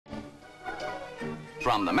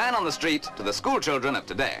From the man on the street to the school children of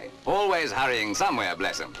today, always hurrying somewhere,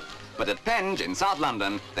 bless them. But at Penge in South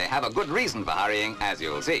London, they have a good reason for hurrying, as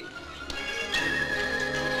you'll see.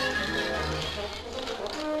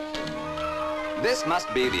 This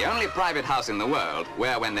must be the only private house in the world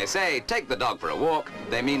where when they say, take the dog for a walk,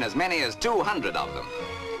 they mean as many as 200 of them.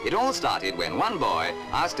 It all started when one boy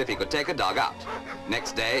asked if he could take a dog out.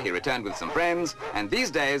 Next day, he returned with some friends, and these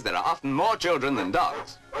days there are often more children than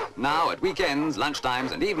dogs. Now, at weekends,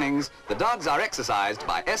 lunchtimes, and evenings, the dogs are exercised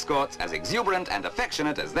by escorts as exuberant and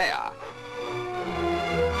affectionate as they are.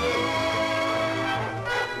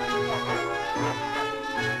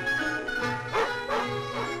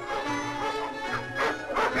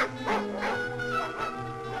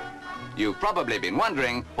 You've probably been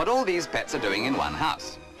wondering what all these pets are doing in one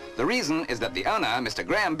house. The reason is that the owner, Mr.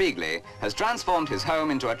 Beagley, has transformed his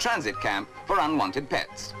home into a transit camp for unwanted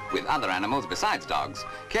pets, with other animals besides dogs,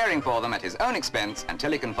 caring for them at his own expense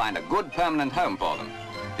until he can find a good permanent home for them.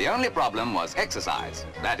 The only problem was exercise.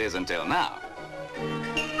 That is until now.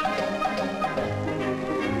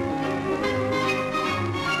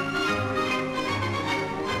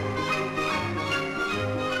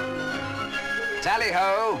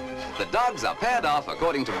 Tally-ho! The dogs are paired off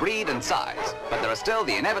according to breed and size, but there are still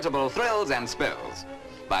the inevitable thrills and spills.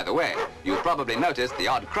 By the way, you've probably noticed the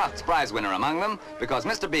odd Crufts prize winner among them, because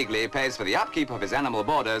Mr. Beagley pays for the upkeep of his animal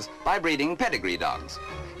boarders by breeding pedigree dogs.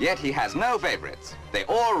 Yet he has no favorites. They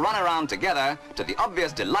all run around together to the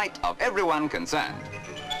obvious delight of everyone concerned.